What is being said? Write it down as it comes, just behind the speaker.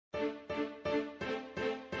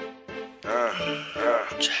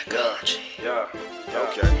Jack up. Yeah,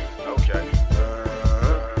 okay.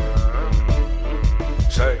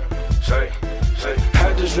 Say.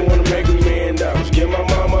 I just wanna make $1,000,000. Get my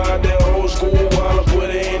mama out that old school while I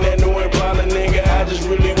put her in that new Impala, nigga. I just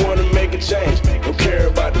really wanna make a change. Don't care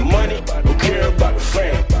about the money, don't care about the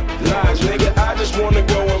fame. Lies, nigga, I just wanna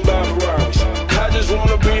go and buy Ferraris. I just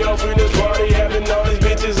wanna be off in this party, having all these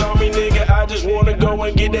bitches on me, nigga. I just wanna go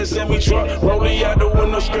and get that semi-truck, rolling out the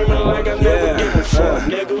window, screaming like I never give a fuck,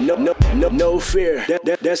 nigga. No fear,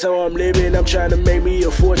 that's how I'm living. I'm trying to make me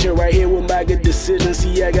a fortune right here with my good decisions.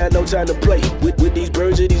 See, I got no time to play with these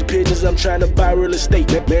birds and these pigeons. I'm trying to buy real estate.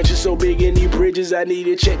 Mansion so big in these bridges, I need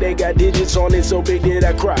a check that got digits on it so big that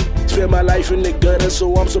I cry. Spend my life in the gutter,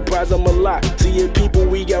 so I'm surprised I'm alive. Seeing people,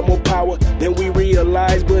 we got more power than we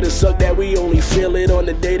realize, but it suck that we only feel it on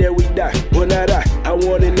the day that we die. When I die, I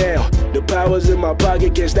want it now. The power's in my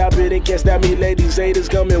pocket, can't stop it and can't stop me. Let these haters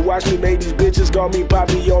come and watch me. Make these bitches call me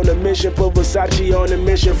Poppy. On a mission for Versace, on a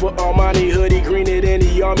mission for Armani. Hoodie greener than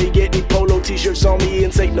the army. Get these polo t-shirts on me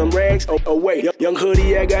and take them rags away. Young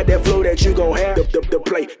Hoodie, I got that flow that you gon' have to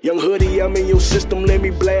play. Young Hoodie, I'm in your system, let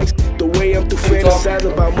me blast. The way I'm through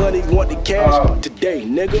fantasizing about money, want the cash today,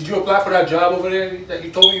 nigga. Did you apply for that job over there that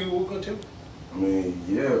you told me you were going to? I mean,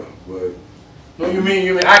 yeah, but... No, you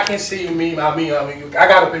mean, I can't say you mean, I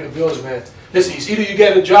gotta pay the bills, man. Listen, it's either you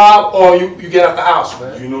get a job or you get out the house,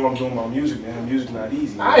 man. You know I'm doing my music, man. Music's not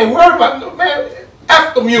easy. Man. I ain't worried about no, man.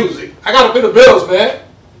 After music, I gotta pay the bills, man.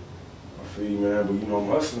 I feel you, man, but you know I'm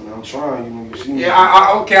hustling, man. I'm trying, you know, you see me.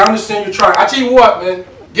 Yeah, okay, I understand you're trying. I tell you what, man,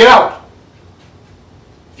 get out.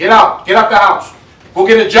 Get out the house. Go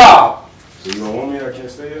get a job. So you don't want me? I can't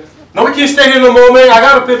stay here? No, we can't stay here no more, man. I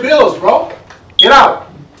gotta pay bills, bro. Get out.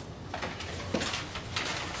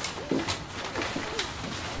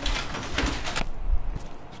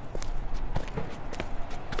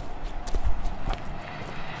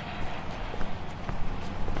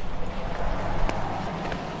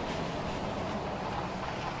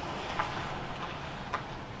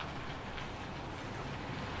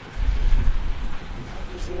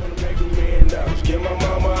 Get my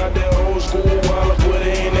mama out that old school while I put her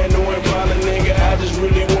in that new Impala, nigga. I just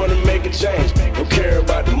really wanna make a change. Don't care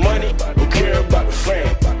about the money, don't care about the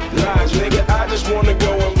fame. Lies, nigga, I just wanna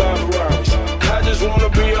go and buy Ferraris. I just wanna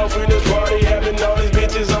be off in this party, having all these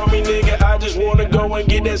bitches on me, nigga. I just wanna go and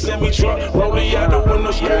get that semi-truck, rolling out the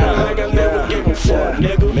window, screaming like I never gave a fuck,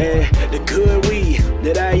 nigga. Man, the good weed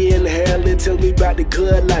that I inhale, it tells me about the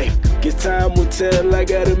good life. Guess time will tell. I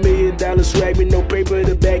got $1,000,000 swag with no paper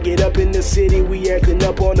to back it up. In the city, we acting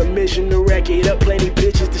up on a mission to rack it up. Plenty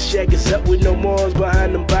bitches to shack us up with no morals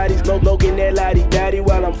behind them bodies. Loking that lottie-dottie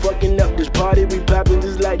while I'm fucking up this party. We popping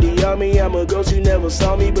just like the army. I'm a ghost who never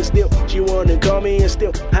saw me, but still, she wanna call me. And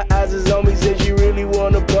still, her eyes is on me. Said she really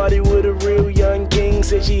wanna party with a real young king.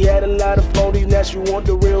 Said she had a lot of phonies, now she want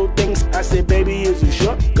the real things. I said, baby, is you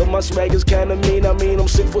sure? Cause my swag is kinda mean. I mean, I'm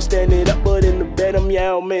sick for standing up, but in the bed, I'm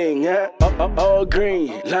Yao Ming. All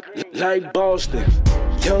green, like Boston.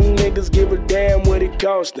 Young niggas give a damn what it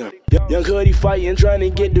cost them. Young Hoodie fighting, trying to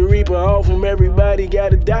get the reaper off from everybody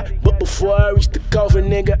gotta die. But before I reach the coffin,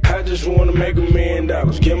 nigga, I just wanna make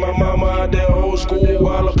 $1,000,000. Get my mama out that old school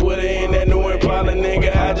while I put her in that new Impala,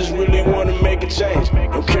 nigga. I just really wanna make a change.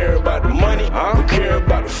 Don't care about the money, don't care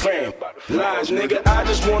about the fame. Lies, nigga, I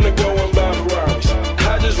just wanna go and